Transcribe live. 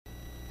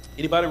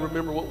Anybody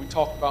remember what we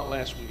talked about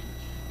last week?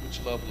 Which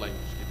love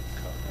language did we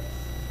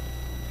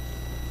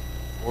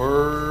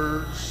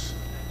cover?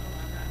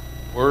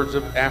 Words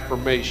of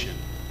affirmation.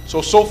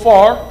 So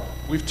far,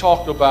 we've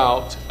talked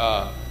about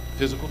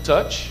physical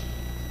touch.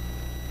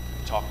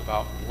 We talked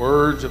about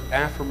words of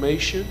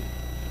affirmation.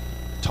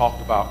 We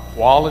talked about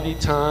quality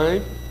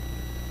time.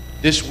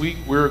 This week,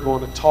 we're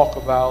going to talk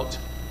about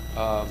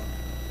what are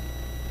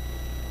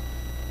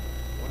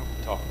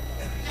we talking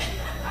about?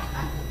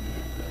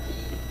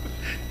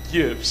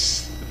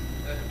 Gifts.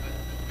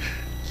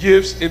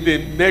 Gifts, and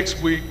then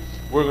next week,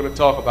 we're going to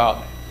talk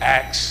about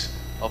acts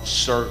of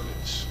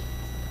service.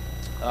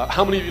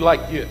 How many of you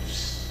like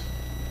gifts?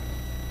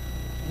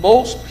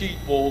 Most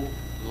people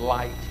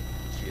like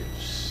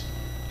gifts.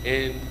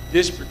 And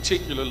this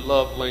particular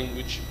love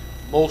language,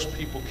 most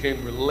people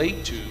can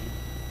relate to,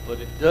 but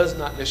it does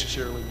not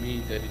necessarily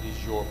mean that it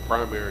is your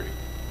primary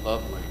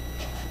love language.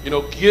 You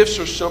know, gifts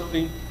are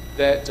something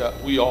that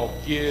we all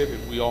give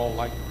and we all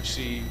like to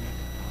receive.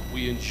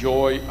 We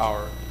enjoy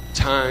our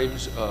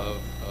times of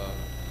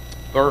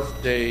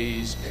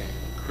birthdays and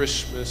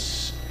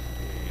Christmas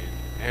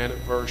and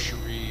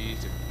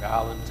anniversaries and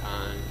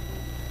Valentine's.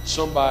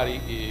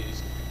 Somebody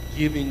is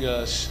giving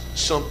us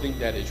something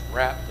that is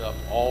wrapped up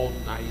all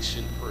nice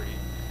and pretty.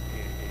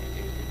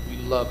 And we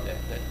love that.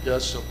 That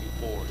does something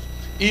for us.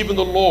 Even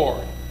the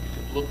Lord,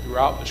 you can look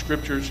throughout the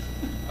scriptures,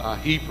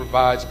 he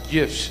provides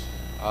gifts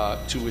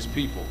to his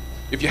people.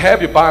 If you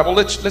have your Bible,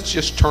 let's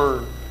just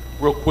turn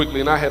real quickly,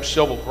 and I have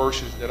several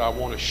verses that I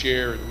want to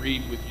share and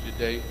read with you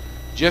today,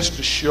 just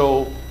to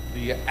show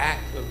the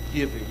act of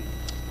giving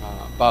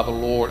by the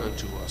Lord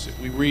unto us. If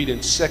we read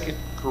in 2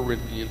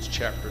 Corinthians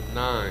chapter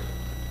 9,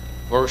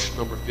 verse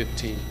number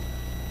 15.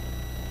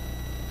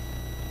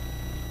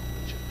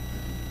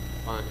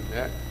 Find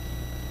that.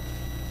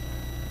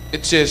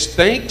 It says,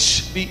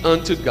 "Thanks be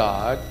unto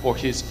God for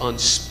his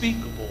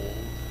unspeakable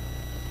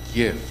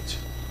gift."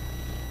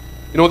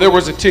 You know, there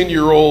was a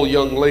 10-year-old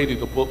young lady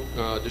the book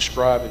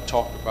described and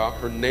talked about.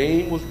 Her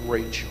name was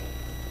Rachel.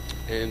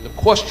 And the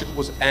question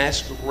was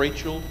asked of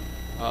Rachel,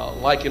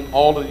 like in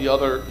all of the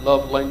other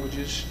love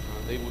languages,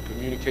 they would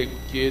communicate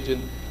with kids.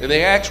 And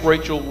they asked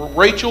Rachel,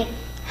 "Rachel,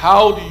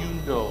 how do you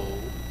know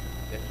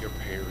that your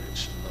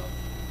parents love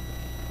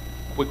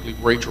you?" Quickly,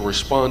 Rachel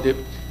responded,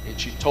 and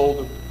she told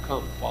them,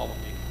 "Come, follow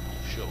me,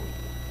 I'll show you."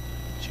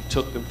 She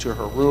took them to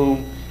her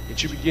room, and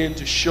she began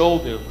to show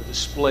them a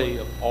display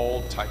of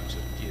all types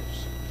of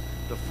gifts.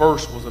 The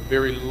first was a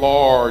very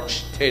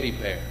large teddy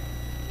bear.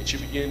 And she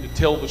began to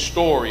tell the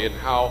story and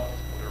how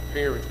when her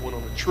parents went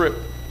on a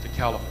trip to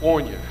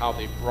California, how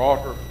they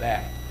brought her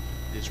back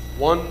this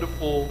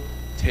wonderful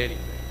teddy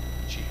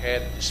bear. She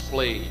had it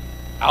displayed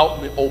out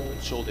in the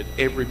open so that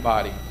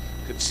everybody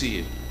could see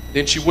it.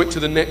 Then she went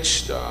to the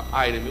next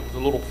item. It was a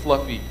little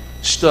fluffy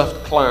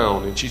stuffed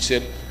clown. And she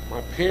said,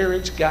 "My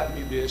parents got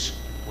me this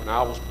when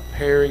I was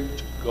preparing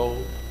to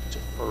go to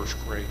first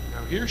grade."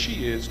 Now here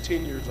she is,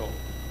 10 years old.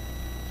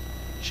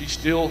 She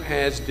still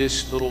has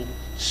this little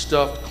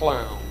stuffed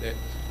clown that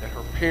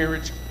her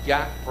parents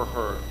got for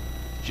her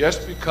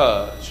just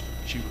because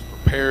she was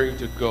preparing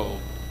to go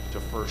to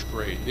first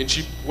grade. Then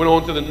she went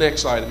on to the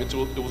next item. It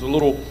was a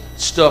little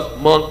stuffed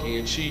monkey,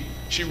 and she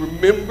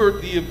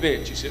remembered the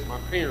event. She said, "My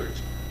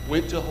parents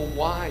went to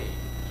Hawaii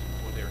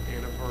for their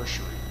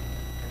anniversary,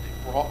 and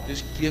they brought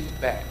this gift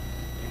back.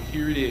 And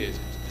here it is.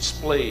 It's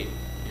displayed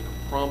in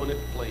a prominent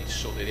place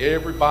so that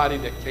everybody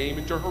that came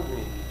into her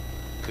room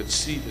could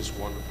see this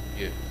wonderful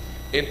gift."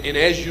 And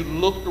as you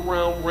looked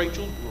around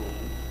Rachel's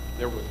room,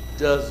 there were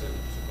dozens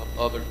of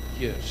other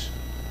gifts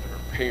that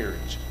her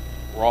parents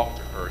brought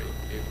to her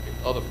and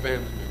other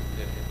family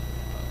members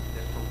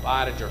that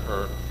provided to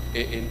her.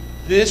 And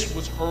this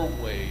was her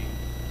way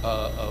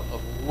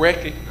of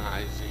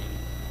recognizing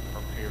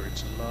her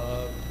parents'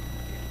 love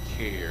and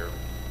care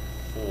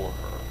for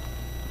her.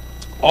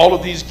 All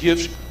of these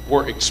gifts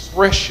were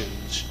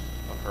expressions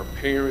of her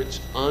parents'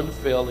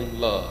 unfailing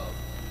love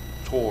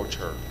towards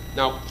her.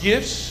 Now,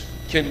 gifts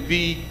can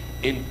be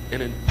an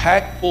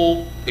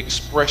impactful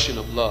expression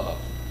of love,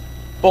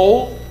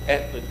 both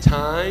at the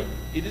time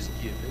it is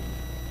given,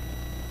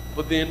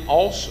 but then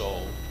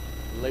also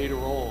later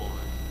on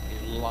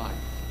in life.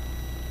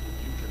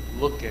 You can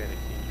look at it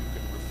and you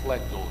can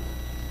reflect on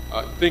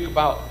it. Think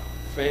about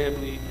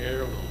family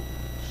heirlooms.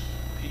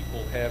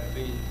 People have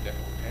things that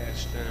were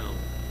passed down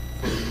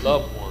from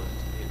loved ones,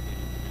 and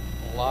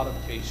in a lot of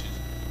cases,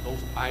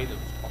 those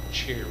items are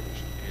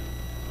cherished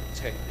and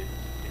protected.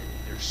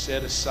 They're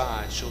set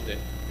aside so that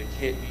they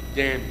can't be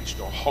damaged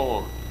or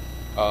harmed.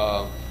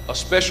 A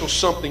special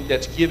something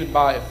that's given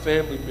by a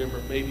family member,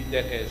 maybe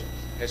that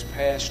has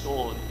passed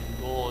on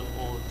and gone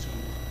on to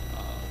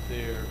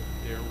their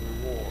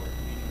reward,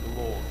 meaning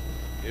the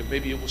Lord.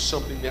 Maybe it was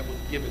something that was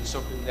given,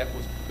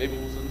 maybe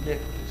it was a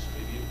necklace,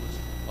 maybe it was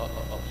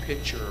a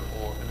picture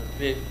or an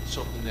event,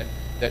 something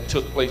that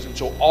took place. And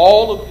so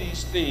all of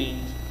these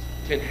things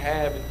can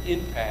have an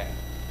impact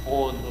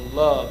on the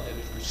love that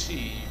is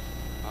received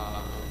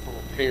from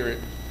a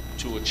parent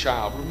to a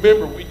child.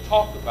 Remember, we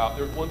talked about,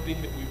 there's one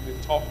thing that we've been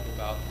talking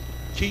about,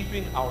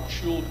 keeping our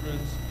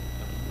children's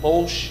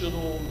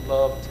emotional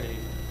love tank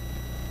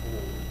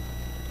full.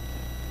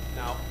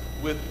 Now,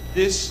 with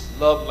this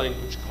love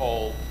language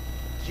called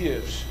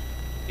gifts,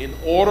 in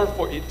order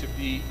for it to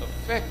be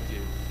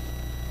effective,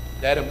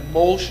 that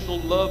emotional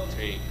love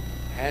tank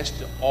has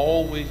to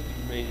always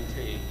be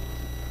maintained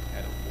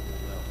at a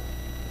full level.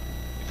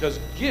 Because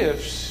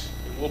gifts,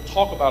 and we'll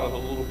talk about it a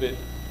little bit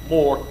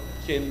more,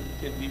 can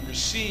be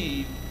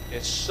received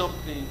as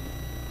something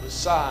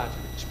besides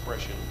an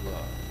expression of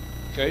love.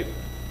 Okay?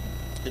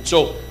 And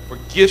so, for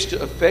gifts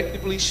to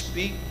effectively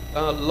speak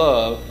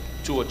love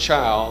to a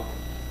child,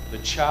 the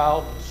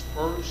child must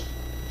first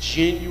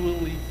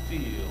genuinely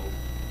feel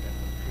that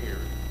the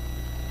parent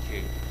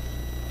cares.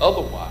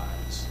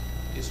 Otherwise,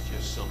 it's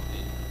just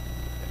something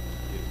that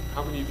was given.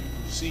 How many of you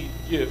received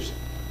gifts,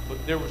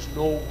 but there was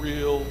no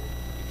real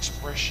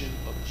expression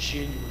of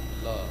genuine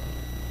love?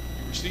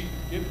 You received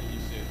a gift and you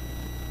said,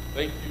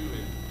 thank you,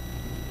 and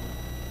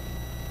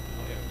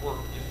at work,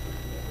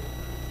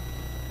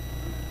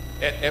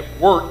 at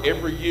work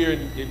every year,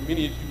 and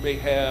many of you may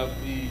have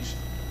these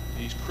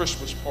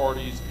Christmas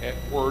parties at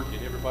work,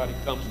 and everybody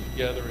comes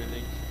together, and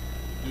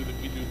we do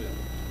the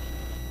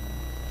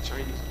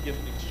Chinese gift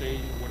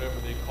exchange or whatever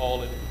they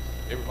call it.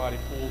 Everybody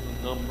pulls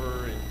a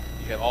number, and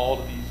you have all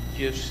of these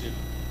gifts, and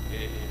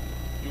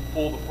you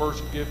pull the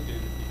first gift, and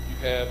if you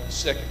have the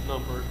second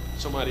number,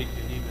 somebody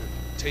can either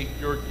take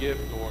your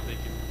gift or they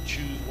can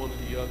choose one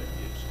of the other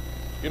gifts.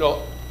 You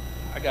know,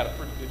 I got a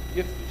pretty good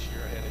gift this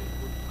year. I had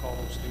what do you call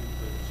those things?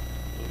 Those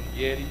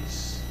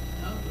Yetis.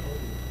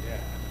 Yeah.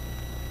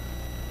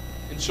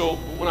 And so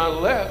when I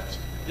left,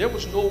 there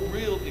was no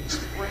real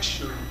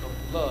expression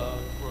of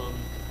love from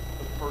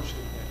the person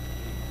that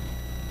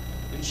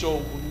gave. And so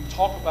when we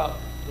talk about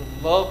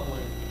the love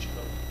language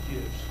of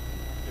gifts,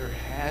 there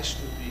has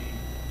to be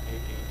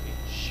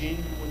a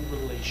genuine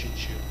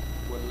relationship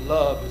where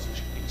love is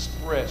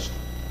expressed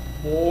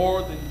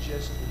more than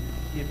just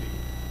the giving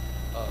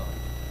of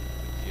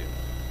the gift.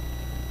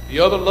 The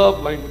other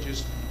love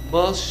languages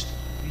must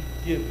be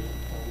given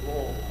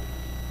along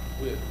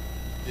with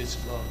this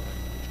love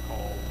language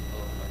called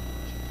love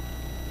language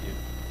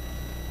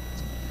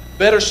gift.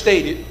 Better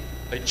stated,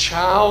 a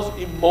child's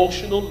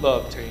emotional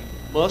love tank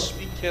must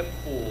be kept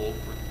full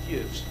for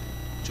gifts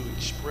to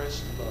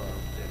express love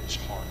that is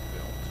heartfelt.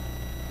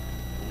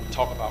 When we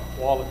talk about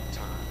quality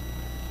time,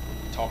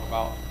 when we talk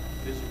about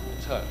physical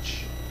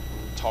touch,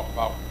 when we talk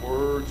about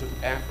words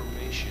of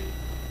affirmation,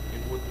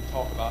 and when we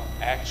talk about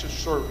acts of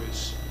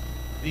service,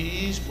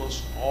 these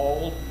must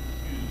all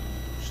be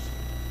used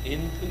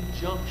in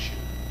conjunction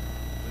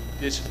with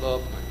this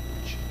love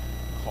language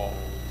called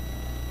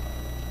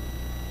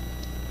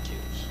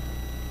gifts.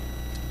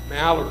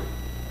 Mallory,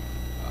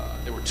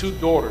 there were two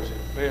daughters in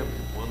the family.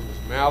 One was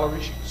Mallory,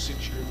 she was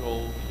 6 years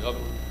old. The other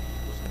one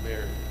was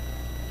Mary.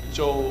 And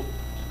so,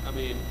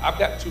 I've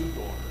got two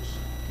daughters,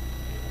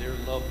 and their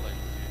love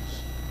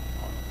languages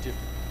are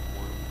different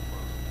one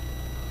from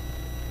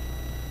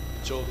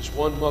another. So this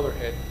one mother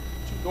had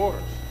two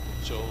daughters.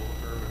 So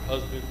her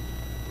husband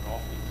would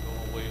often go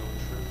away on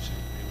trips, and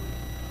they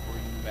would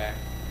bring back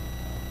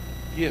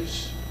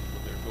gifts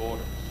for their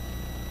daughters.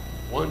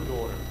 One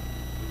daughter,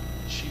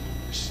 she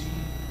would receive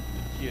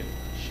the gift.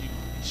 She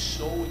would be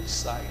so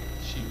excited.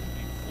 She would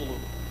be full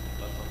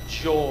of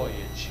joy,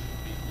 and she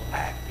would be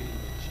laughing,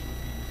 and she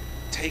would be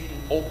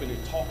taking open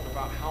and talking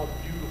about how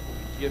beautiful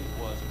the gift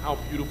was and how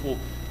beautiful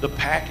the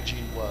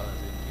packaging was.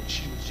 And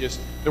she was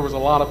just, there was a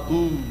lot of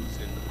oohs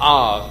and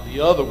ahs. The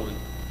other one,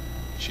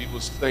 she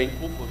was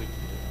thankful for the gift.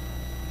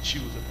 She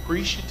was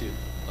appreciative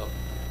of the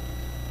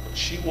gift. But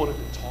she wanted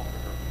to talk to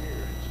her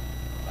parents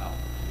about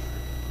the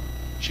trip.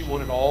 She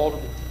wanted all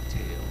of the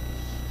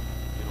details.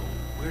 You know,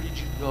 where did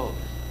you go?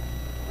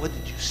 What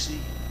did you see?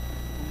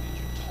 Who did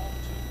you talk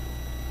to?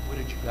 Where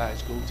did you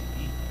guys go to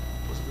eat?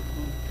 Was the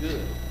food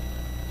good?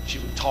 She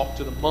would talk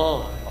to the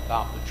mom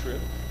about the trip,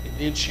 and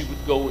then she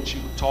would go and she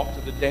would talk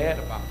to the dad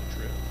about the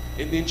trip.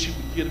 And then she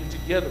would get them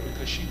together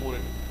because she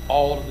wanted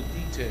all of the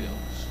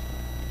details.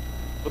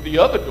 But the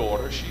other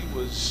daughter, she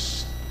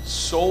was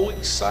so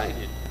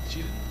excited.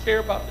 She didn't care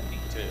about the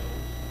details.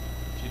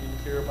 She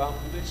didn't care about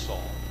who they saw.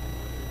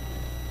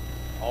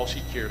 All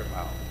she cared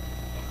about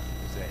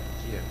was that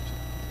gift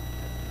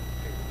that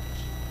the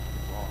parents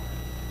brought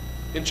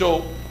her. And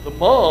so the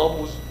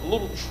mom was a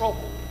little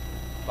troubled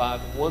by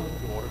the one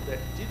daughter that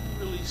didn't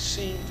really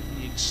seem to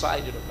be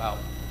excited about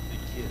the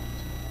gift.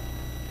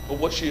 But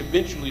what she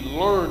eventually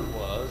learned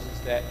was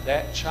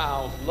that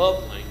child's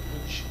love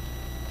language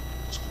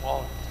was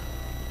quality time.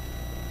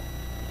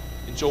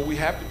 And so we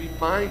have to be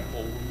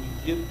mindful when we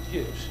give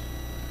gifts.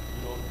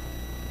 You know,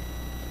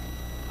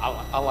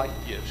 I like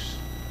gifts,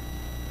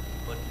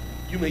 but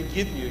you may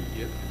give me a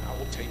gift and I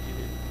will take it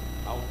and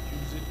I'll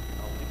use it,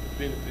 and I'll get the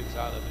benefits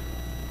out of it.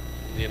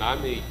 And then I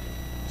may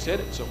set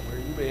it somewhere.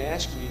 You may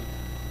ask me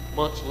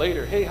months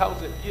later, hey,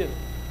 how's that gift?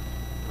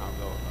 And I'll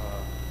go,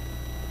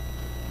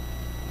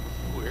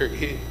 where it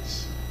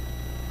is.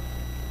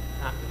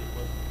 Not that it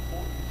wasn't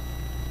important,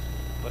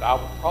 but I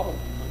would probably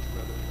much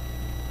rather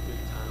spend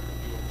time with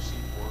you and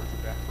receive words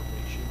of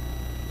affirmation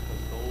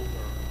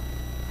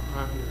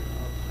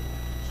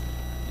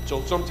So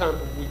sometimes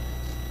when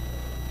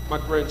my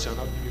grandson,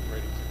 I'll give you a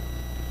great example.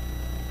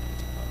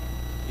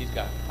 He's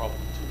got probably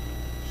 2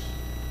 years.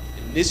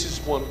 And this is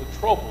one of the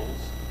troubles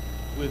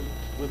with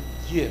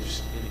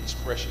gifts and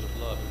expression of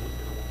love. And I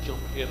will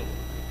jump ahead a little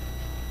bit.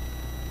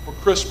 For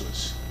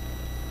Christmas,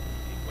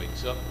 he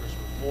wakes up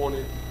Christmas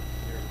morning,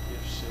 there are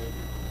gifts sent.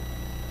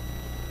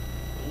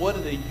 What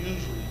do they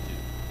usually do?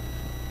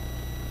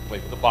 Play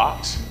with the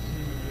box.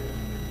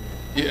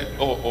 Yeah,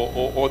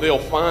 or they'll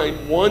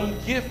find one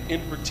gift in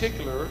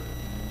particular,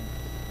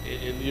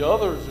 and the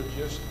others are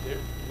just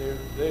they're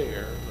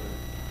there.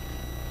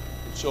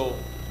 And so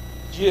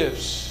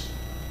gifts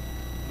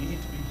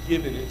need to be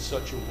given in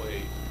such a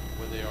way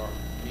where they are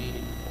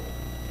meaningful,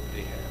 where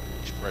they have an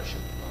expression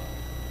of love.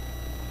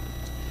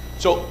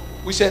 So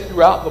we said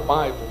throughout the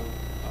Bible,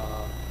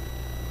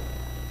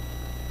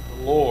 the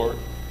Lord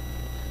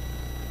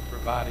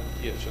provided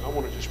gifts, and I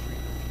want to just read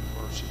a few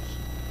verses.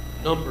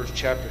 Numbers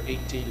chapter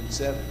 18 and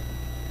 7.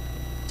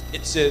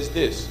 It says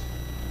this.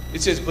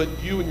 It says, "But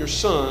you and your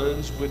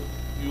sons,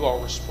 you are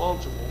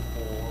responsible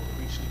for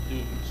priestly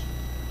duties,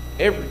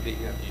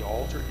 everything at the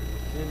altar and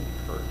within the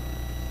curtain,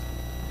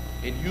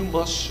 and you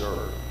must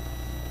serve."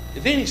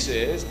 And then he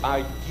says,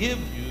 "I give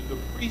you the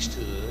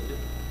priesthood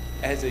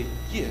as a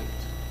gift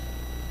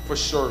for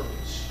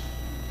service."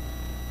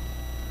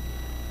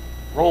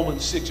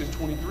 Romans 6 and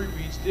 23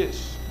 reads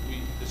this.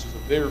 This is a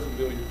very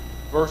familiar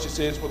verse. It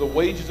says, "For the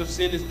wages of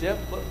sin is death,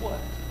 but what?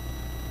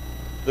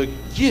 The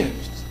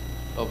gift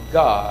of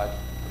God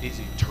is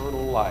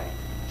eternal life,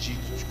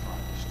 Jesus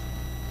Christ,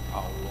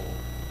 our Lord."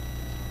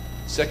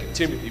 2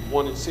 Timothy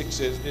 1 and 6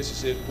 says this. It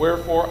says,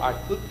 "Wherefore I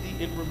put thee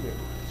in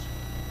remembrance,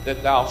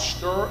 that thou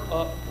stir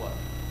up" what?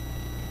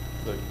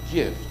 "The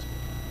gift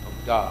of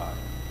God,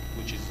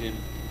 which is in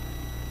thee,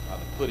 by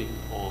the putting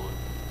on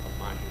of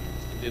my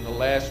hands." And then the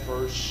last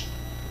verse,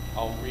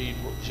 I'll read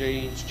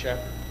James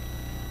chapter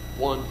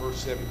 1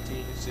 verse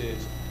 17. It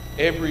says,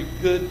 "Every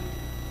good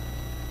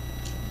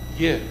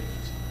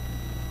gift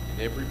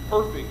and every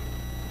perfect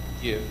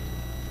gift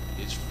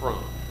is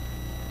from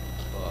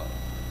above."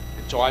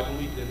 And so I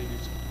believe that it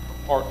is a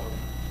part of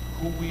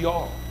who we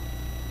are to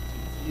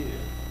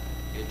give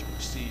and to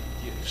receive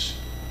gifts.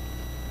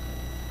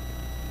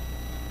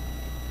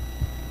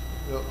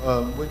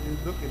 Well, when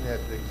you're looking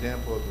at the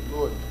example of the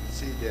Lord, you can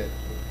see that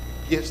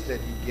the gifts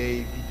that he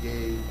gave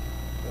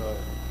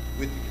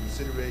with the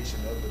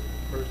consideration of the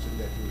person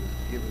that he was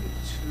giving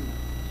it to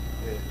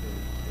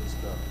and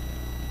stuff.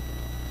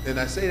 And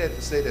I say that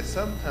to say that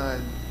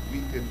sometimes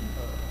we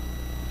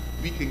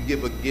can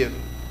give a gift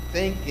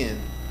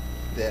thinking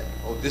that,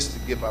 oh, this is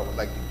the gift I would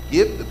like to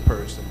give the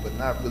person, but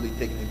not really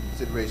taking into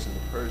consideration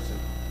the person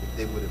if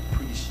they would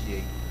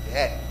appreciate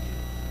that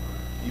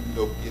gift, even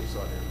though gifts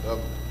are their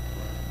lovely.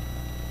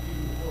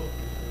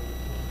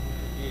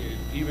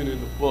 Even in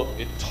the book,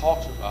 it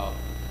talks about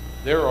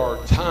there are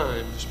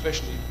times,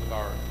 especially with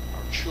our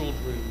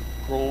children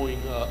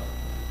growing up,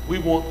 we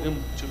want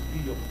them to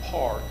be a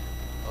part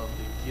of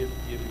the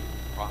gift-giving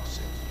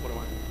process. What do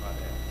I mean by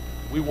that?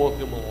 We want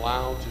them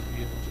allowed to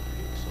be able to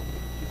pick some of the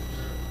gifts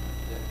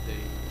that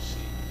they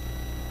receive.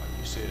 Like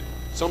you said,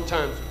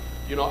 sometimes,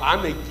 I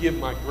may give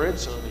my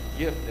grandson a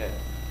gift that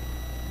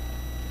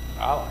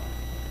I like,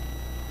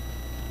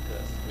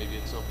 because maybe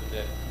it's something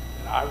that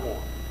I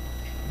want.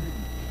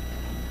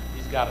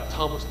 He's got a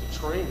Thomas the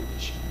Train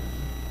this year.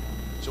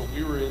 So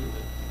we were in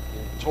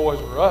Toys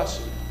R Us,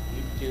 and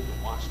we began to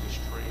watch this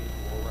train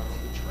go around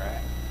the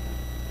track.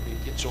 And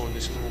it gets on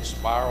this little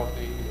spiral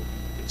thing, and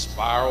it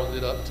spiraled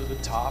it up to the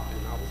top,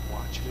 and I was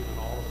watching it, and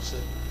all of a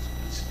sudden,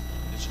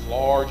 this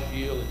large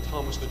hill, and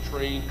Thomas the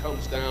Train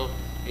comes down,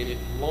 and it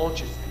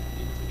launches it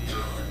into the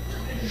air.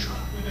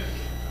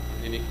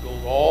 And then it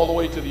goes all the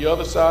way to the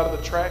other side of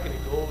the track, and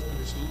it goes to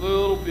this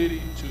little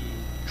bitty tube.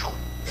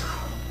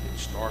 It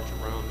starts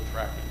around the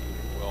track again.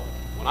 Well,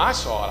 when I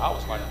saw it, I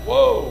was like,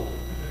 whoa,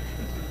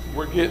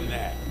 we're getting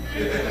that.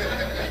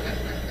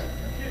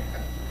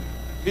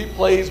 He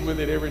plays with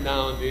it every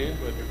now and then,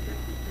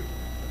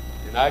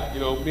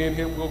 and me and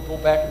him, we'll go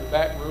back in the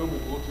back room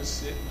and we'll just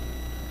sit and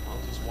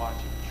I'll just watch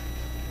it.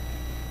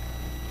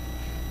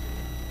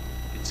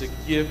 It's a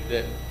gift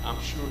that I'm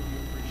sure he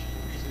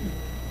appreciates,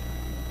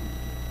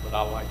 but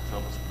I like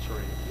Thomas the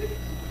Train.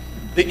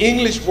 The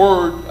English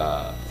word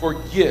for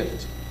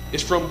gift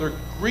is from the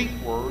Greek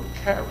word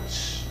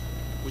charis,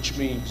 which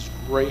means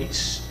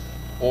grace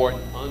or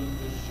an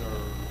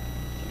undeserved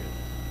gift.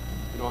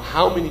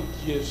 How many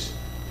gifts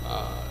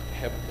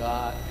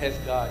has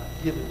God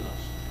given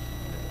us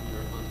that we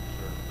are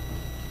undeserved?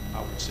 I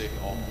would say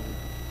all.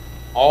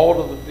 All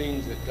of the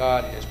things that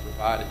God has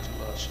provided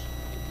to us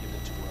and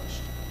given to us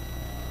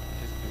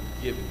has been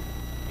given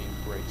in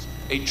grace.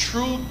 A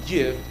true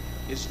gift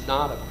is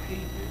not a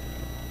payment,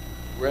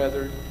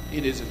 rather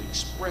it is an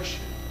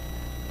expression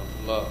of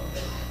love.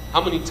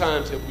 How many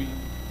times have we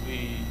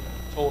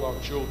told our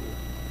children,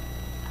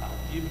 I'll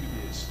give you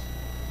this,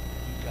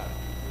 you got to do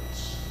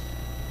this?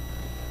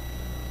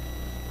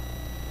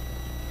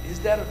 Is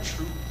that a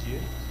true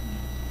gift?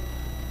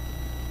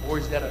 Or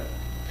is that a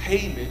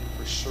payment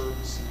for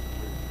service and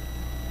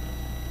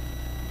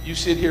You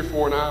sit here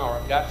for an hour.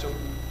 I've got something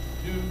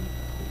to do. You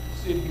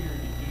sit here,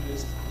 you do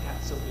this. I've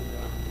got something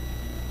that I'm going to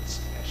do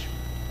special.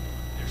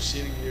 They're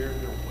sitting there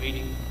and they're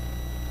waiting.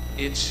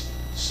 It's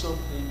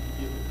something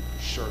to give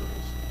service.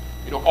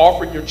 You know,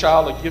 offering your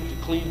child a gift to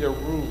clean their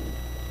room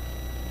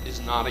is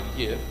not a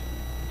gift,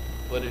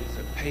 but it's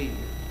a payment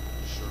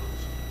for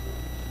service.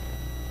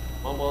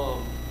 My mom,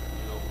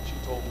 you know, she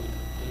told me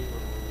to clean her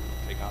room,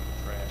 take out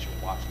the trash,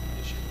 and wash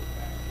the dishes and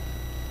vacuum.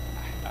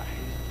 I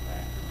hated the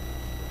vacuum.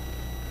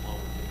 Mom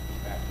would take me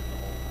back to the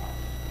whole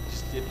house.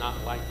 Just did not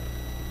like it.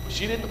 But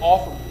she didn't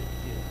offer me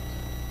a gift.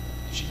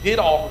 If she did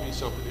offer me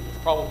something, it was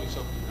probably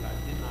something that I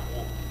did not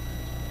want.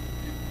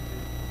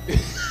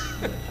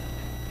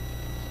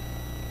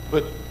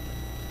 But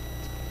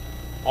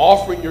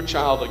offering your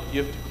child a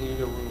gift to clean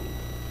their room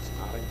is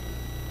not a gift.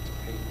 It's a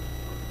payment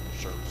for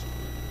service.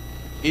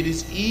 It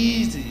is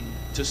easy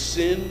to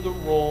send the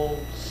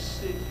wrong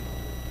signal.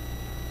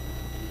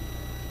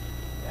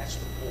 That's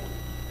the point.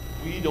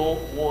 We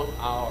don't want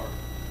our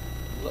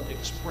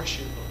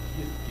expression of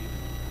gift giving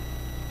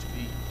to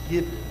be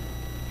given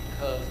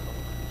because of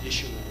a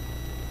conditional.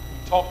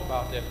 We talked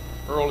about that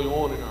early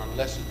on in our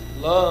lesson.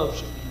 Love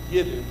should be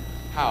given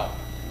how?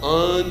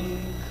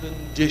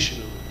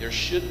 Unconditionally. There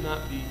should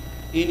not be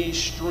any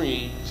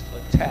strings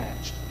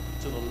attached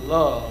to the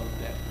love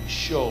that we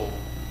show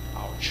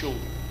our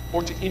children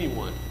or to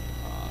anyone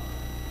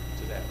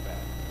to that fact.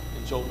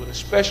 And so, but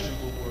especially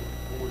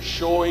when we're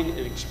showing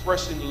and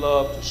expressing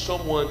love to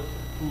someone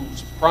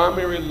whose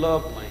primary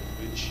love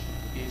language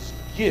is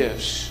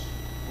gifts,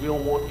 we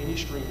don't want any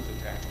strings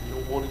attached. We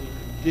don't want any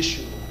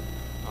conditional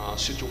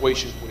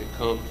situations when it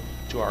comes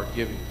to our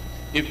giving.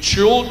 If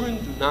children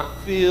do not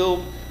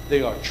feel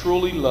they are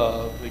truly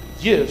loved, the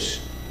gifts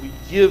we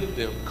give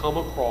them come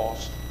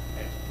across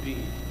as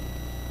being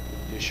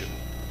conditional.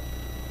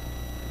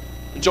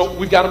 And so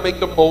we've got to make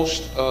the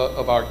most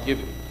of our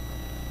giving.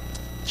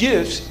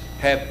 Gifts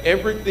have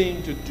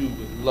everything to do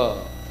with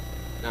love.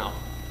 Now,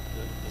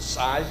 the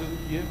size of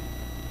the gift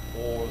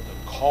or the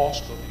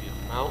cost of the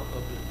amount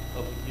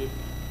of the gift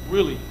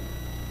really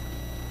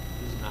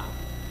does not.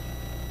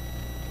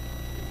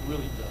 It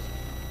really doesn't.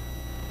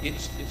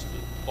 It's the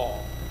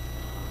thought.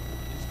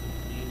 It's the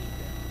meaning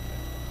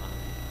that's behind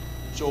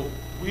it. And so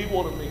we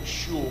want to make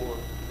sure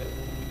that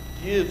when we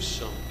give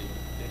something,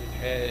 that it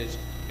has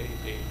an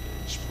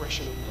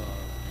expression of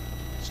love.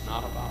 It's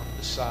not about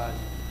the size.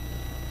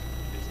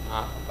 It's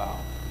not about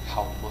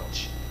how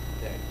much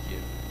that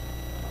gift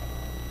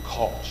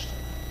cost.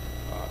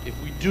 If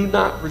we do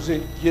not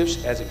present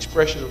gifts as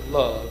expression of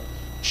love,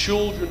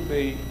 children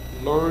may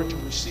learn to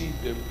receive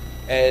them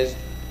as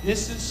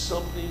this is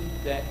something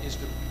that is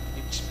to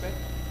be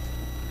expected.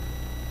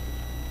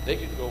 They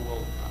can go,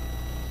 well,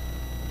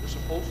 you're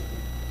supposed to be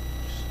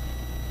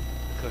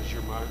because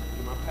you're my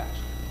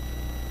pastor.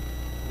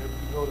 Whenever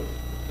you go to the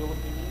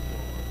Philippines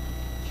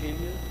or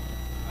Kenya,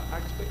 I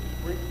expect you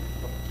to bring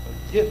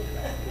a gift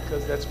back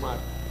because that's my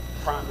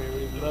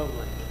primary love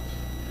language.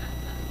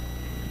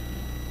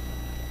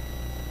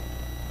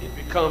 It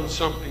becomes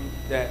something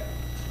that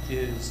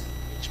is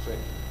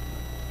expected.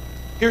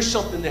 Here's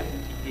something that we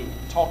can do. We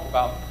talk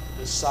about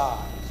the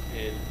size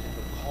and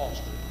the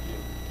cost of the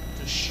gift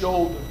to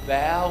show the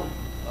value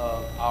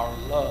of our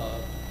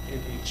love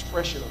and the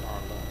expression of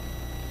our love.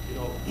 You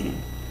know,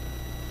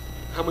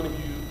 how many of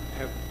you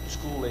have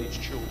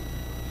school-age children?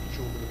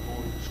 Children are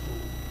going to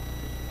school.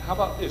 How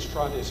about this?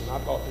 Try this. And I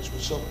thought this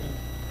was something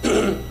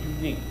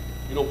unique.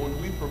 You know, when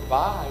we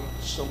provide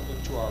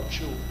something to our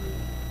children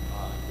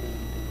in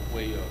the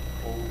way of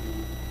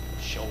clothing,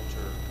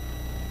 shelter,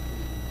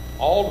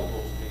 all of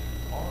those things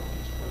are an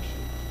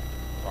expression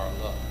of our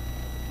love.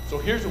 So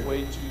here's a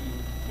way to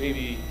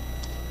maybe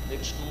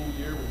next school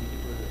year when you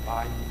get ready to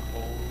buy new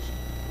clothes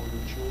for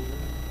your children,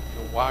 you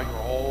know, while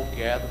you're all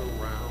gathered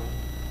around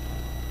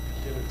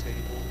the dinner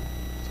table,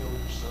 tell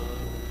your son or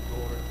your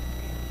daughter,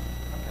 hey,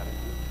 I've got a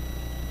gift.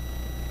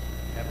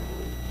 Have a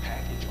little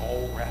package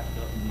all wrapped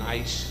up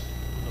nice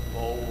with a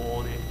bow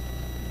on it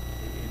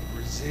and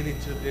present it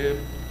to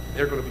them.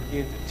 They're going to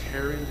begin to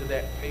tear into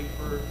that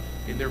paper,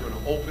 and they're going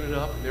to open it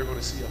up, and they're going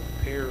to see a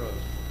pair of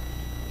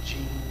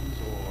jeans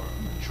or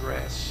a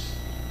dress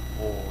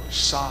or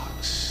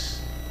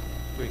socks.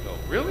 We go,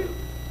 really?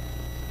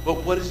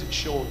 But what is it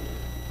showing you?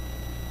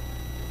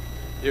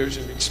 There's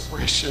an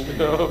expression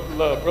of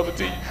love. Brother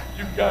T,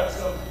 you've got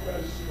something you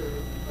got to share.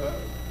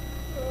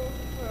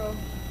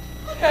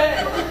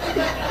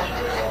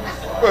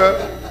 Well,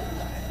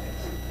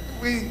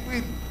 we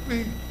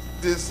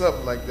did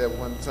something like that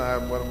one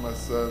time, one of my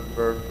son's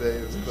birthday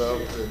and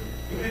stuff,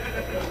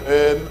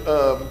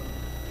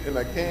 and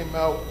I came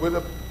out with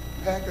a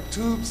pack of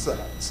tube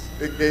socks.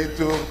 It gave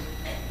to him,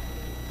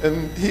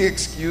 and he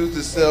excused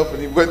himself, and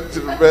he went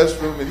to the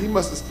restroom, and he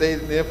must have stayed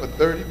in there for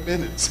 30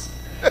 minutes.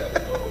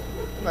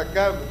 And I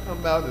got him to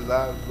come out, his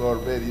eyes was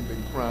already, he'd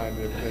been crying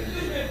and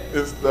everything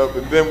and stuff,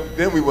 and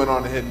then we went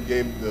on ahead and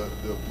gave him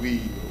the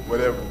weed or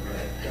whatever we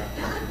had got.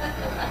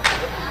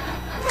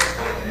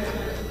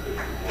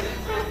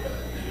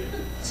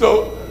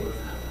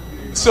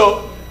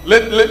 So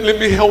let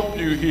me help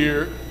you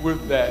here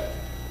with that.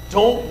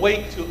 Don't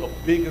wait till a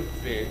big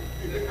event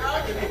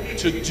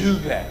to do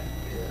that.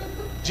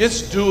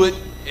 Just do it.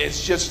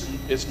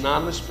 It's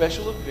not a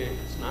special event.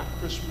 It's not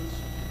Christmas.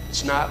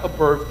 It's not a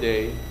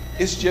birthday.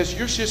 It's just,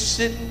 you're just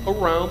sitting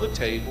around the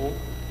table,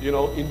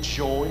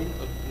 enjoying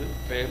a good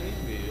family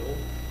meal.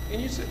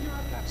 And you say,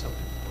 I've got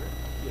something for it.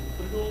 You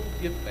put it on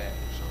a gift bag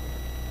or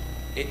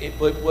something.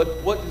 But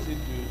what does it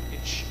do?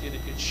 It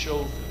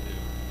shows to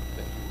them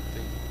that you were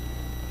thinking,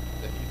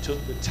 that you took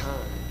the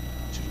time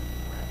to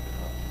wrap it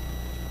up,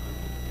 to put it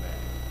in the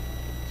bag,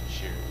 to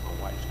share it. My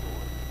wife's going,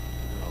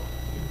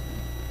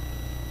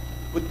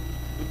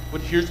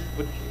 But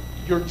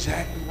you're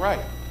exactly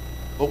right.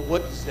 But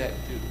what does that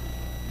do?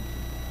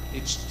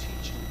 It's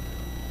teaching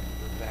them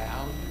the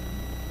value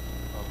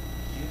of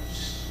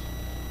gifts,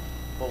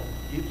 both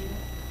giving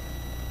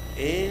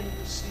and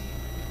receiving.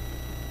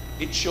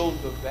 It shows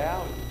the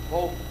value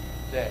both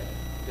that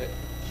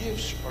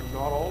gifts are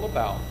not all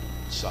about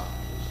size.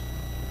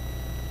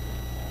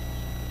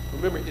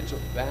 Remember, it's a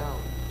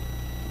value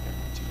that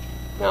we teach.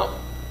 Now,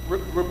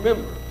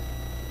 remember,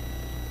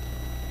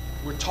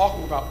 we're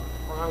talking about the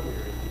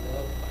primary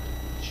love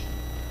language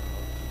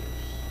of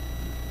gifts.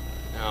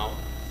 Now,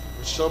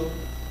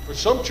 for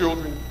some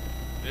children,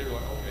 they're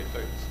like, okay,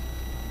 thanks.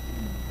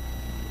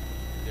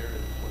 They're in the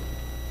play.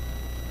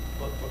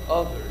 But for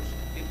others,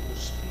 it will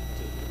speak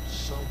to them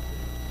something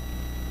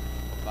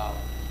about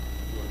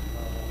your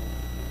love and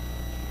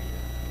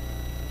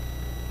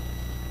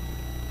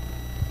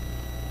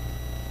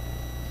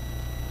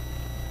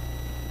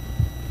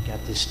care.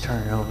 Got this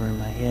turnover in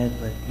my head,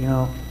 but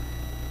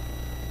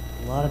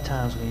a lot of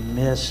times we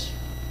miss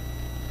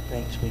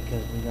things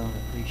because we don't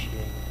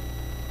appreciate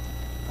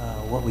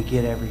what we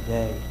get every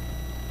day.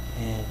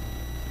 And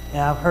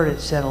I've heard it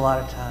said a lot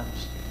of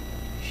times,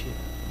 you should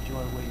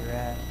enjoy where you're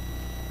at.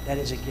 That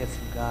is a gift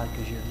from God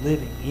because you're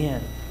living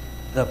in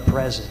the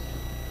present.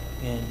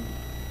 And,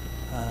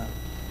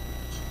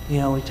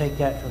 we take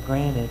that for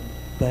granted,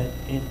 but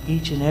in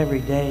each and every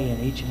day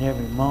and each and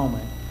every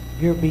moment,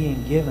 you're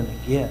being given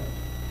a gift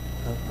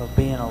of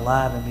being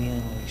alive and being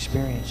able to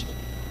experience it.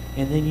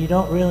 And then you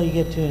don't really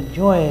get to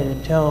enjoy it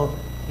until,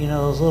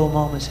 those little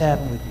moments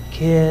happen with your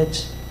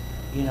kids,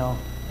 and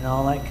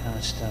all that kind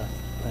of stuff.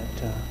 But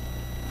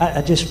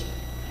I just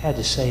had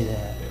to say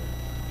that.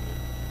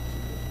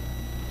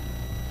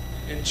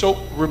 And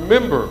so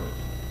remember,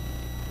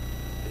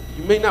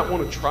 you may not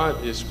want to try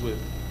this with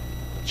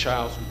a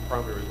child whose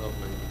primary love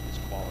language is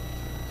quality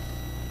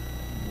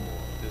time or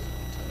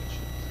physical touch.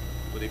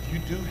 But if you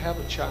do have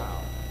a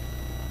child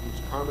whose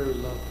primary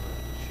love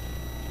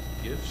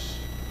language is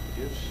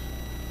gifts,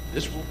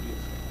 this will be a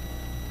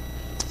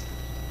thing.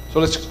 So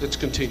let's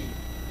continue.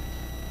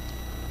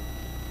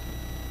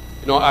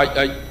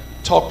 I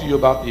talked to you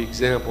about the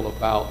example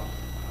about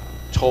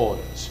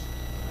toys.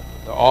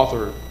 The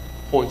author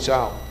points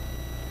out,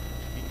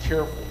 be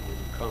careful when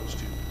it comes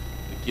to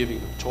the giving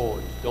of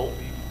toys. Don't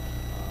be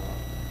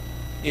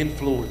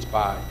influenced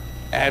by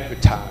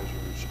advertisers.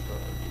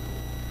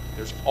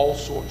 There's all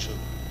sorts of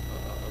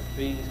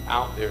things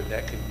out there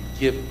that can be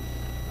given.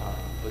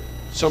 But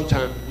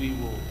sometimes we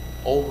will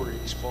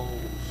overexpose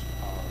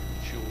our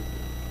children.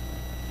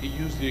 He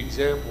used the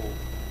example,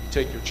 you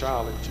take your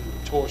child into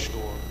a toy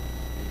store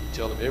and you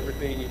tell them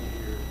everything in here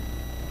is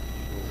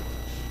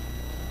yours.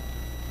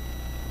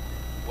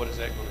 What is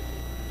that going to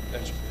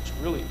do? It's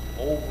really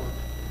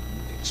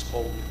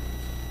overexposing.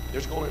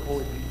 There's going to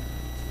only be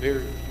very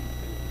few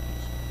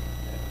things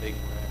that they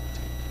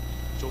gravitate.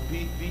 So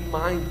be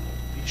mindful,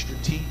 be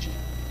strategic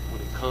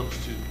when it comes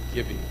to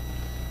giving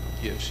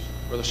gifts.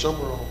 Brother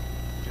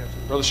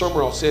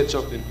Summerall said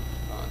something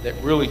that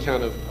really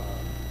kind of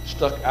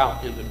stuck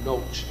out in the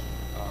notes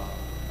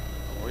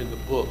or in the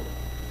book.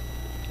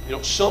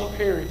 Some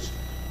parents,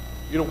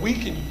 we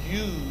can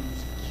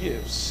use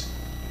gifts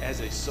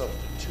as a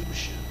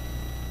substitution.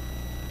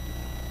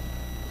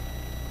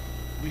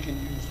 We can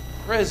use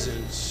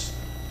presents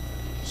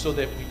so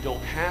that we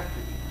don't have to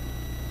be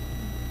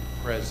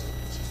present.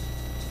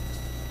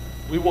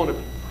 We want to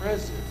be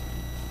present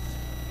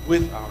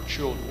with our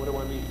children. What do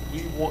I mean?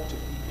 We want to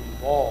be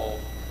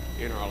involved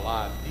in our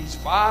lives. These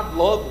 5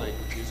 love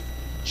languages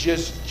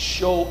just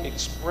show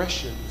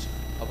expressions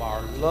of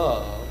our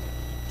love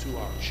to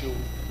our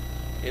children.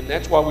 And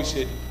that's why we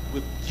said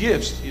with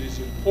gifts, it is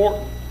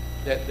important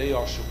that they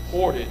are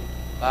supported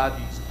by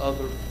these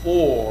other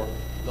 4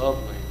 love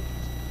languages.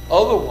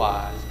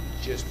 Otherwise,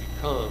 it just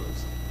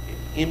becomes an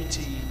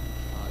empty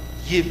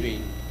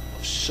giving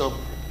of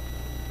something.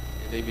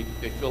 And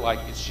they feel like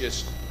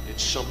it's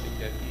something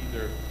that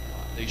either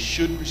they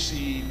should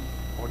receive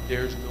or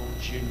there's no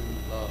genuine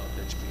love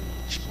that's being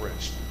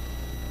expressed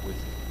with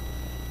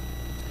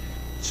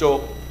it.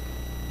 So,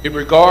 in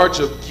regards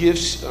of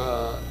gifts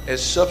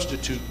as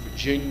substitute for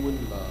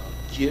genuine love,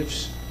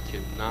 gifts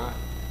cannot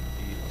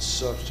be a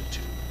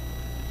substitute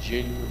for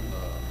genuine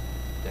love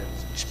that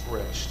is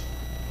expressed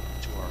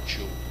to our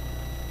children.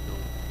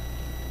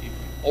 If you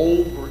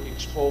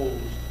overexpose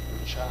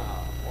your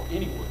child, or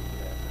anyone for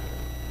that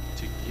matter,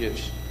 to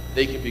gifts,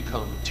 they can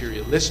become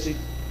materialistic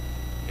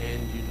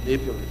and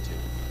manipulative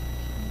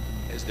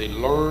as they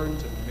learn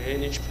to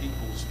manage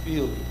people's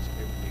feelings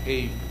and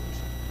behaviors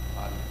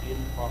by the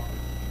improper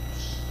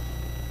use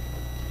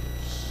of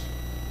gifts.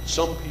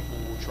 Some people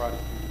will try to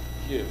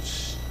use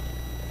gifts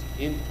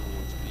to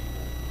influence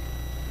people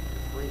and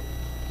their friends.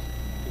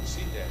 You can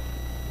see that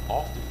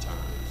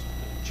oftentimes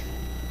in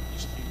children.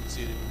 You can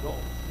see it in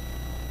adults.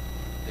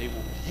 They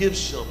will give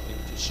something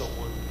to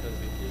someone because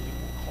they think it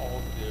will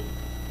cause them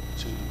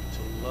to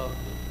love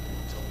them,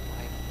 or to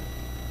like them,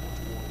 or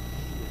to want to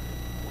be with them,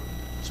 or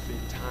to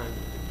spend time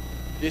with them.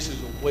 This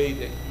is a way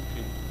that you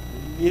can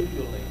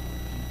manipulate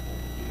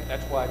people.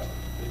 That's why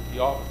the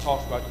author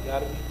talks about you got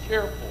to be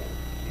careful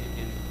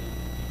in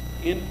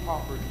the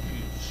improper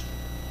use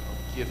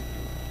of gifting.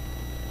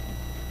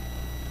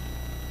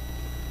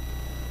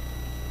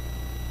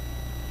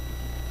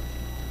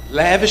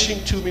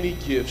 Lavishing too many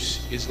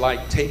gifts is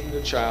like taking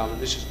a child,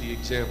 and this is the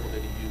example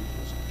that he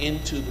uses,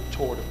 into the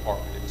toy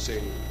department and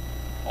saying,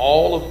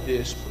 all of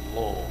this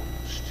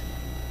belongs to you.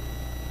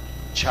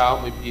 The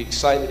child may be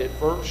excited at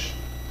first,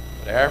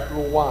 but after a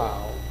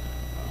while,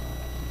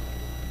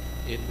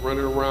 it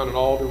running around in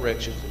all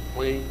directions and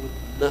playing with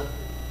nothing.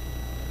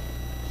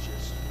 It's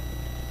just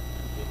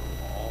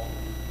all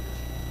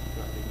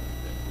nothing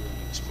that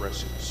really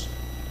expresses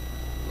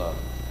love.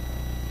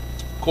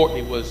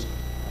 Courtney was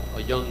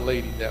a young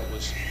lady that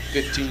was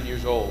 15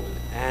 years old and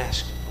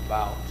asked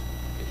about,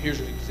 and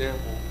here's an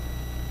example,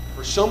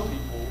 for some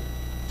people,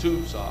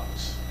 tube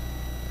socks.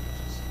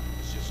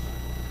 It's just not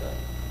going to cut.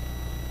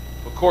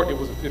 But Courtney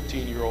was a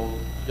 15-year-old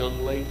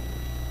young lady,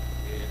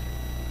 and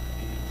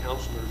the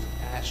counselors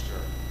asked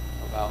her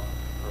about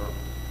her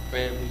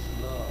family's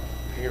love,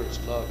 her parents'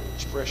 love and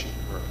expression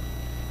to her.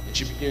 And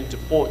she began to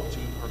point to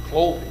her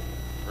clothing,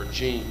 her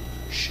jeans,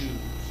 her shoes.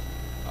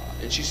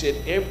 And she said,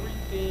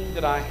 everything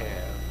that I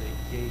have,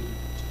 they gave it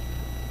to me.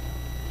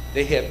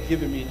 They have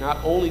given me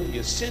not only the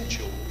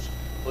essentials,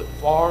 but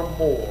far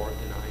more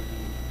than I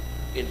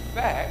need. In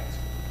fact,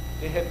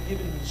 they have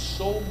given me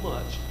so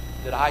much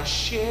that I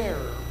share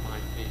my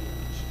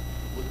things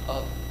with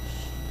others.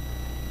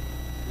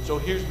 And so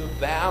here's the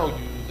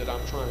value that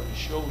I'm trying to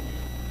show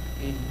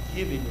you in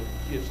giving of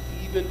gifts,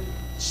 even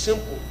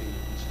simple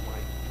things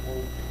like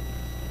clothing.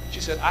 She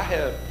said, I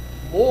have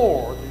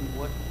more than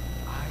what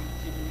I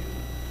can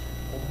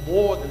use, or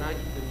more than I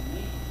even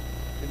need.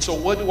 And so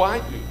what do? I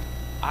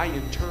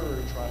in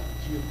turn try to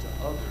give to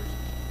others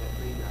that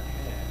may not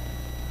have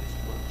as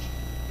much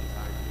as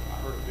I do. I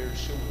heard a very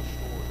similar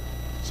story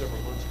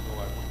several months ago.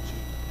 I went to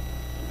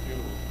the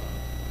funeral of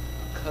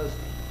a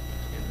cousin,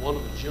 and one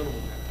of the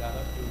gentlemen that got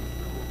up during the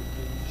funeral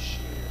began to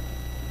share,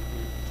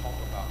 began to talk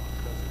about the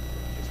cousin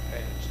that just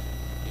passed.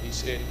 And he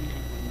said he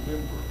could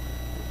remember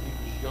when he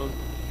was younger,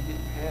 he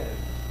didn't have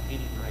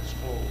any nice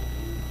clothes,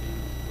 anything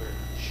to wear,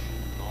 shoes,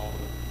 and all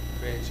the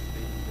fancy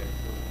things that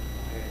young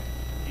people had.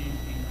 He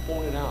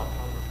pointed out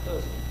how her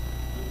cousin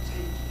would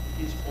take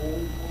his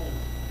own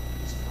clothes,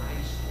 his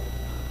nice clothes,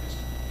 not just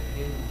the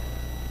hand.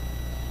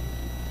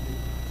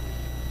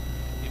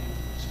 It was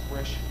an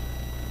expression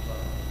of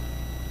love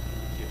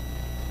and gift.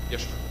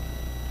 Yes, sir.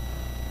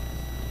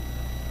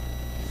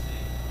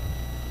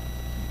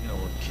 You know,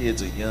 when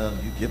kids are young,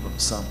 you give them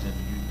something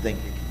you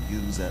think they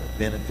can use that'll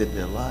benefit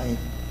their life,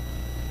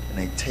 and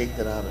they take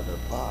it out of the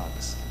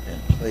box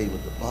and play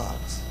with the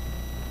box.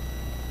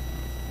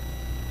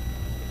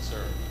 Yes,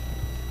 sir.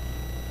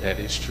 That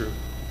is true.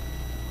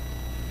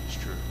 It's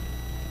true.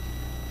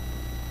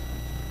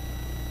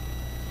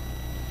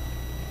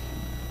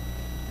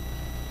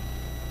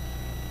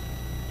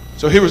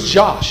 So here was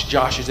Josh.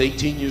 Josh is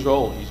 18 years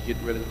old. He's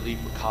getting ready to leave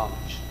for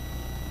college.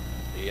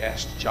 They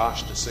asked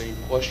Josh the same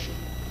question.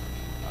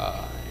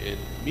 And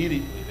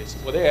immediately they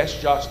said, well, they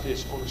asked Josh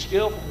this, on a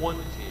scale from 1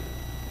 to 10,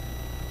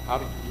 how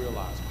do you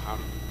realize, or how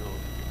do you know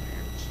that your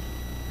parents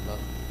love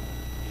you?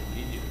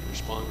 He immediately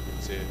responded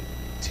and said,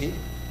 10. And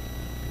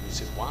he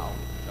said, wow.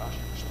 Josh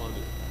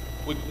responded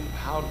quickly,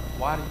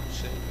 why do you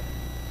say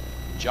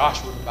that?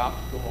 Josh was about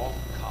to go off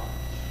to college.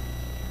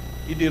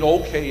 He did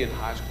okay in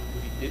high school,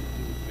 but he didn't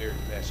do the very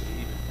best. And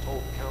he even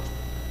told the counselor.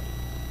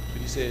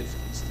 But he says,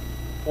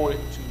 he pointed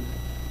to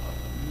a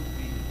new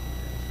vehicle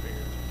that his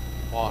parents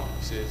bought him.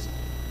 He says,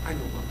 I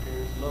know my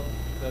parents love me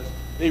because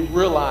they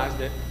realized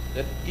that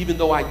even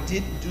though I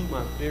didn't do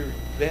my very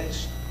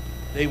best,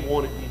 they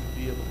wanted me to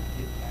be able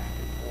to get back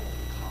and forth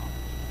to college.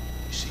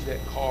 You see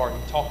that car,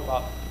 and he talked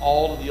about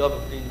all of the other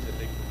things that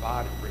they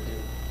provided for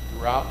him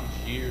throughout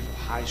his years of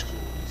high school.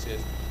 He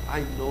says, I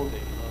know they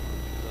love him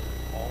because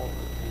of all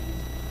the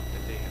things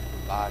that they have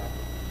provided for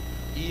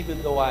me.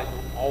 Even though I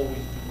don't always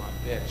do my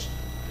best,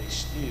 they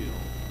still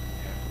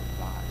have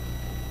provided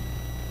for me.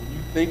 When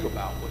you think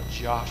about what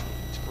Josh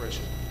was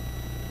expressing,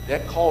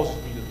 that causes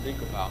me to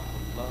think about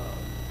the love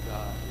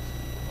God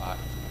has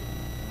provided for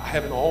me. I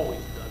haven't always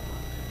done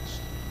my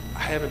best. I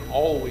haven't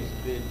always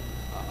been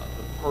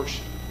the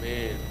person, the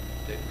man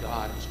that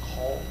God has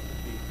called me to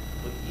be.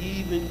 But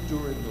even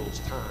during those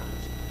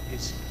times,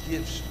 his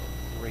gifts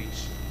of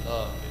grace,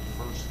 love,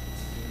 and mercy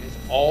has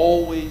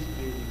always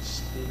been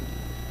extended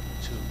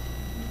to me.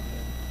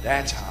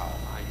 That's how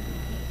I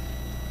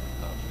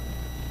love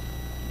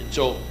you. And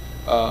so,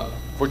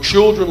 for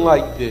children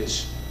like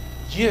this,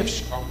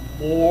 gifts are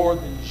more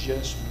than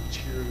just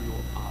material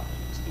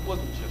objects. It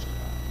wasn't just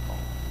about the car.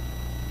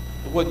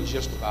 It wasn't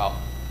just about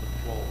the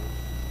clothes,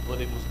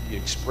 but it was the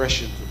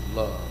expressions of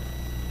love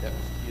that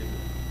was given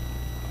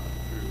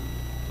through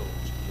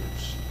those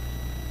gifts.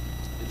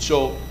 And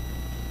so,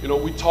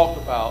 we talked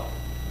about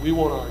we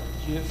want our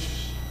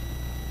gifts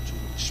to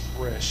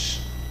express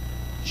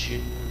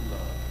genuine love.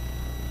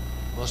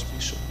 Must be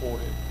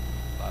supported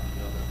by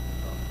the other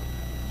love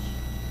gifts.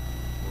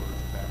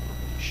 Words of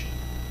affirmation,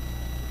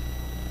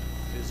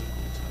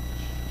 physical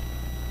touch,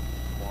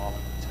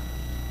 quality time.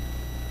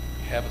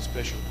 You have a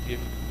special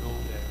gift, you know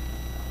that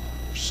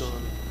your son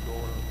and your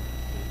daughter,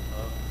 they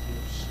love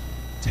gifts.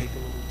 Take a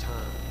little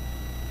time.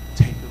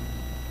 Take them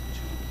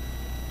to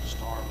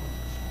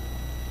Starbucks,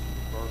 to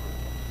the burger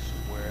place,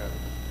 wherever.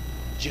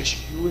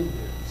 Just you and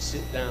them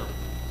sit down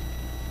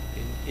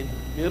in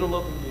the middle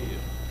of the meal.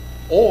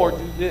 Or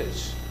do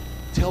this.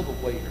 Tell the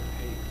waiter,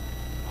 hey,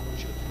 I want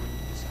you to bring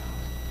this out.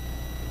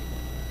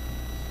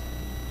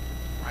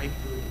 Right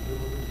during the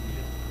middle of the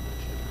meal, I want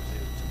you to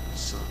present it to my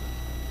son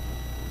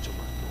or to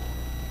my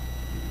daughter.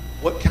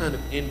 What kind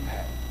of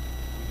impact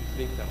do you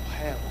think that'll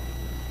have on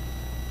them?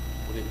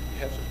 Well, then you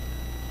have some.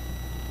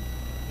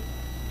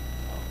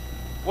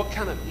 What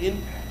kind of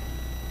impact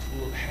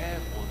will it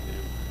have on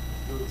them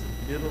during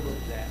the middle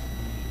of that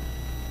meal?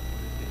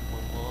 When they think my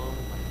mom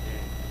and my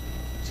dad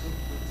took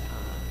the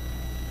time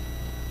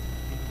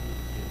to give me a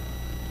gift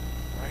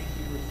right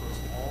here in front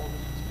of all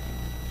these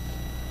people.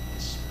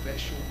 This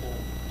special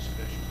moment, this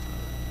special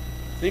time.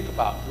 Think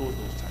about doing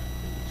those type of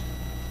things.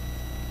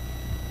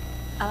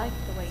 I like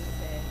the way you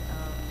said,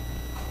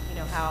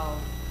 how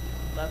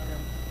you love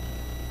them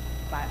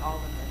by all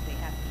of them. They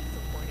have to be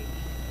supported.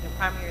 Their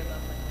primary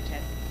love language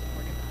has to be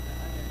supported by the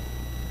other.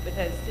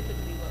 Because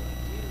typically what we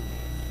do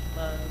is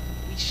love,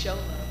 we show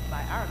love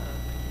by our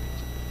love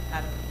language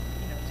out of,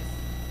 just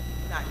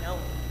not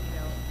knowing,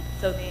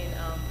 So then,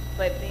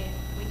 but then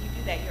when you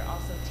do that, you're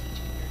also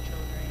teaching your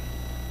children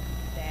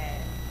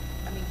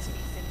to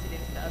be sensitive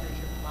to the others.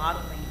 You're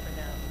modeling for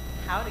them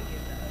how to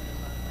give the other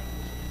love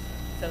languages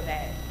so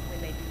that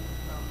when they do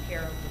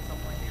pair up with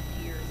someone, their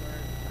peers or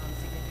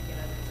significant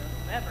others or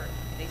whomever,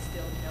 they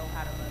still know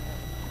how to love them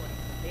according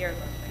to their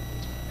love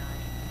language and not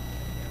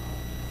their own.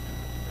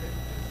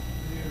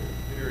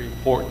 Very, very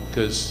important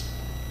because,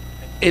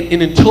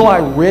 and until I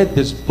read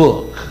this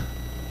book,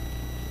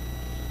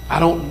 I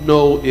don't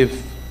know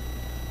if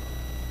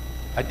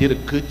I did a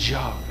good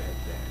job at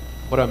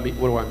that. What do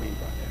I mean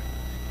by that?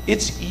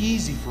 It's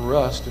easy for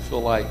us to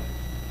feel like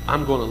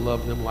I'm going to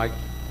love them like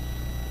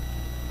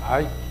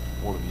I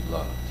want to be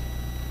loved.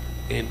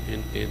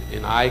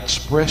 And I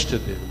express to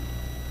them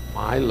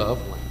my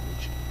love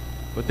language,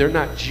 but they're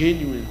not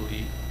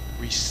genuinely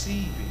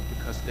receiving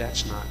because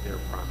that's not their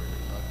primary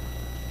love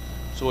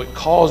language. So it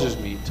causes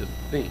me to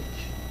think.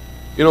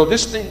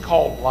 This thing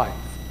called life,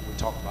 we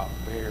talk about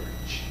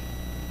marriage,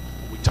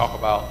 we talk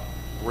about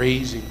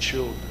raising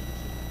children,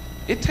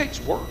 it takes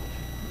work.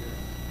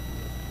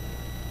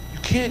 You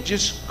can't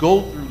just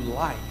go through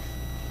life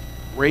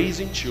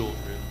raising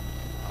children,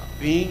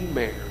 being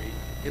married,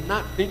 and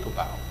not think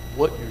about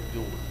what you're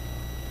doing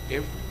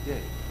every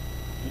day.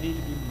 You need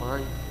to be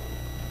mindful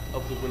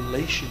of the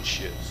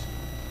relationships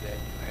that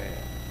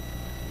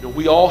you have.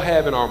 We all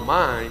have in our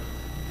mind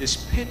this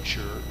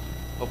picture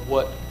of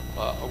what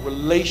a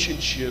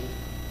relationship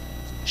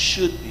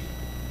should be,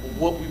 or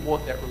what we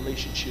want that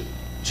relationship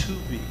to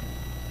be.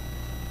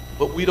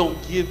 But we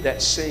don't give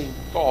that same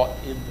thought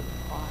in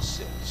the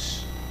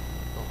process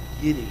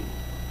of getting to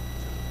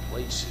the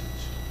places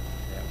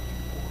that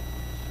we want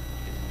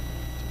and we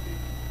need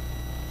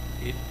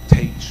to be. It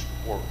takes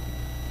work.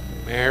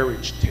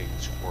 Marriage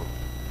takes work.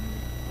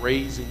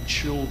 Raising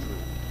children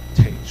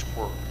takes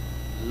work.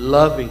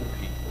 Loving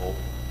people,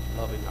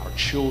 loving our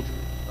children,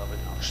 loving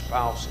our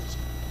spouses,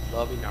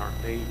 loving our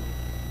neighbor,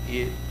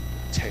 it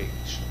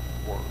takes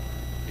work.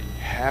 And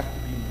you have to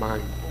be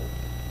mindful.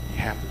 You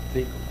have to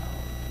think about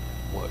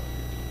what you're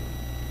doing.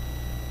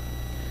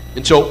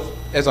 And so,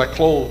 as I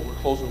close, we're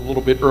closing a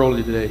little bit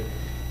early today.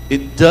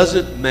 It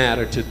doesn't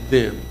matter to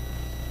them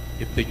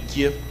if the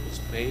gift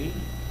was made,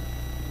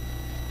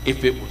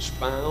 if it was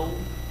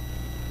found,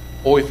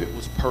 or if it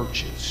was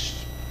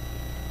purchased.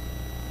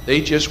 They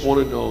just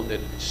want to know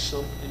that it is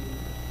something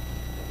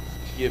that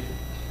was given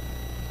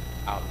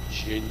out of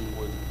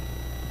genuine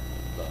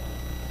love.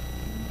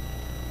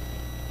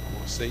 I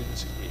want to say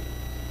this again.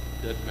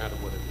 It doesn't matter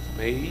whether it was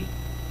made,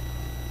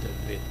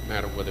 doesn't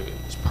matter whether it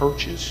was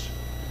purchased,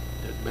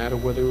 doesn't matter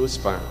whether it was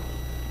found.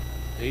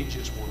 They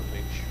just want to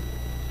make sure.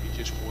 They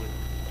just want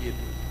to give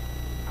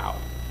it out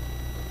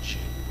of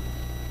genuine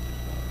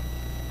love.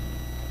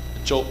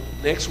 And so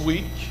next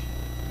week,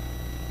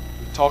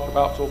 we've talked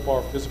about so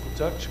far physical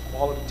touch,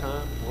 quality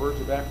time, words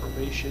of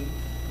affirmation,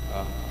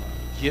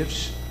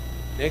 gifts.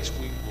 Next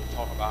week, we'll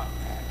talk about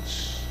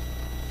acts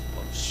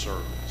of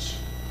service.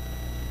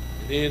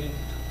 And then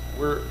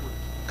we're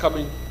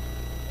coming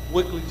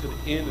quickly to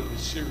the end of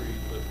this series,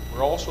 but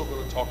we're also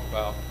going to talk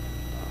about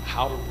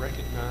how to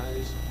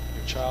recognize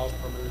your child's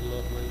primary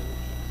love language.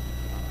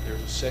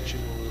 There's a section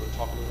where we're going to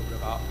talk a little bit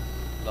about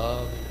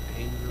love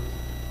and anger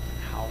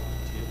and how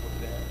we deal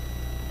with that.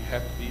 You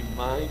have to be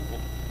mindful.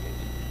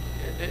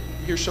 And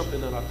here's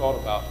something that I thought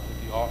about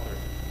that the author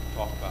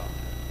talked about.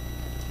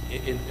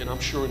 And I'm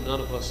sure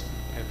none of us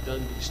have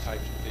done these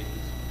types of things.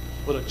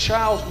 But a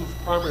child whose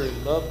primary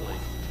love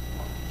language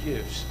are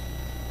gifts,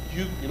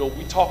 you know,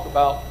 we talk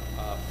about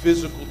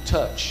physical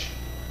touch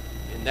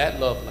and that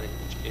love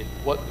language and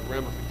what the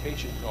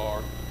ramifications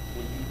are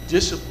when you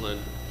discipline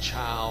a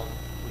child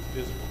with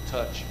physical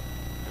touch.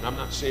 And I'm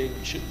not saying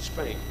you shouldn't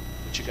spank,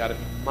 but you got to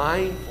be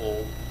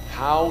mindful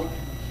how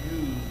you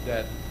use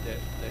that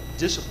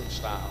discipline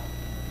style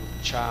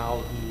with a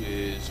child who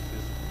is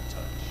physical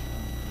touch.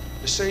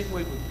 The same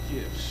way with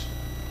gifts.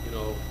 You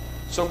know,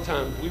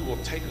 sometimes we will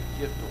take a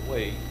gift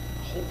away,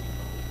 I hope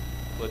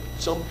we don't, but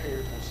some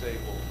parents will say,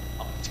 well,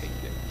 I'll take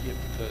that gift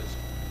because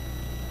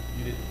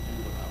you didn't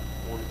do what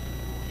I wanted you to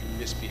do, or you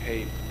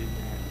misbehaved, you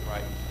didn't act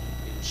right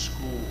in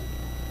school.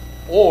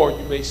 Or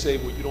you may say,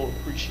 well, you don't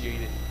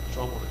appreciate it,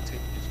 so I'm going to take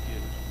this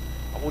gift.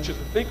 I want you to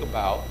think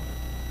about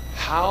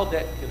how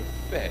that can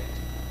affect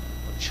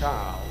a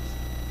child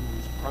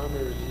whose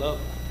primary love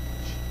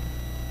language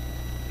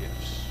is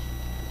gifts.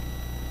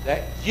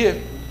 That gift,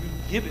 when you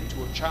give it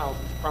to a child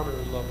whose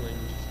primary love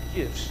language is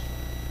gifts,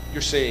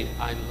 you're saying,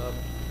 I love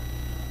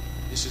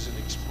you. This is an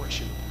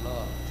expression of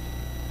love.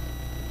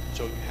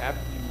 So you have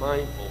to be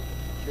mindful,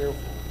 be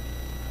careful,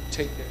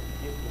 take that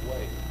gift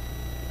away.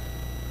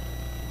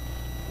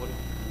 What are you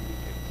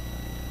communicating?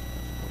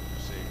 What are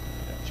you saying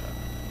to that child?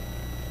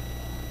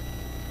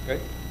 Okay?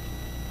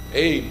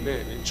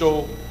 Amen. And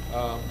so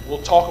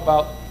we'll talk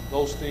about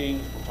those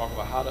things. We'll talk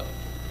about how to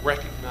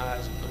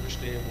recognize and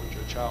understand what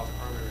your child's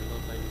primary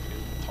love language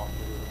is. We'll talk a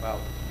little bit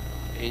about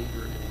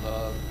anger and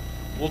love.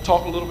 We'll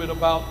talk a little bit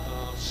about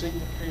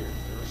single parents.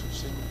 There are some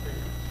single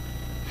parents.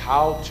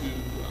 How to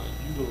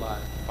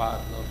utilize the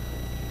 5 love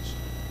languages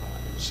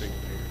in a single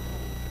parent.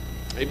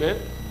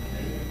 Amen?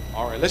 Amen?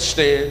 All right, let's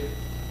stand.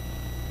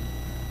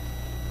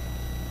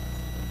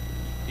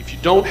 If you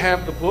don't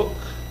have the book,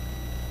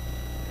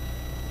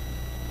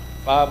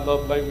 5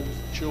 Love Languages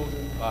of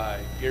Children by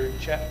Gary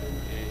Chapman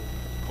and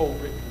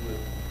co-written with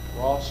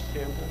Ross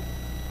Campbell.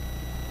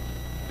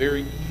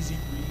 Very easy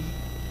read.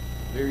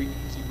 Very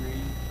easy read.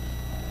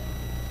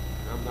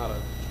 I'm not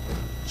a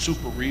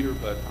super reader,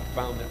 but I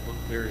found that book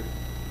very,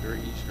 very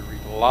easy to read.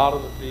 A lot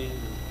of the things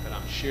that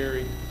I'm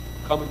sharing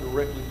coming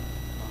directly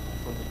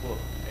from the book,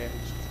 adding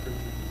some scriptures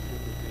and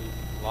different things.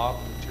 A lot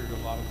of material,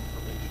 a lot of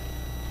information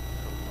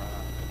coming right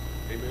out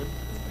of it. Amen?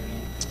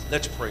 Amen.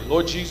 Let's pray.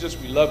 Lord Jesus,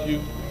 we love you.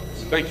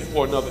 Thank you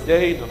for another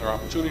day, another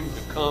opportunity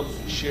to come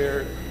and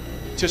share,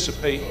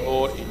 participate,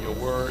 Lord, in your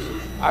word.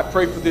 I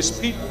pray for this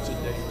people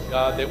today,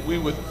 God, that we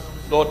would,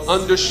 Lord,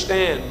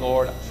 understand,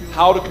 Lord,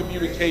 how to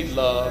communicate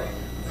love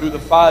through the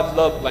 5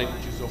 love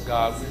languages, oh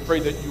God. We pray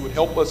that you would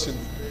help us in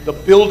the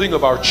building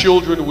of our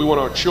children. We want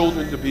our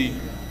children to be,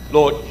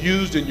 Lord,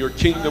 used in your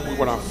kingdom. We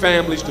want our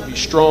families to be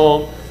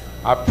strong.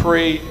 I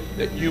pray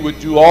that you would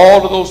do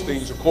all of those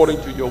things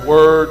according to your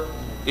word.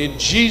 In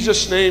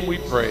Jesus' name we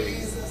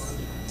pray.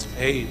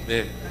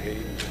 Amen.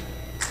 Amen.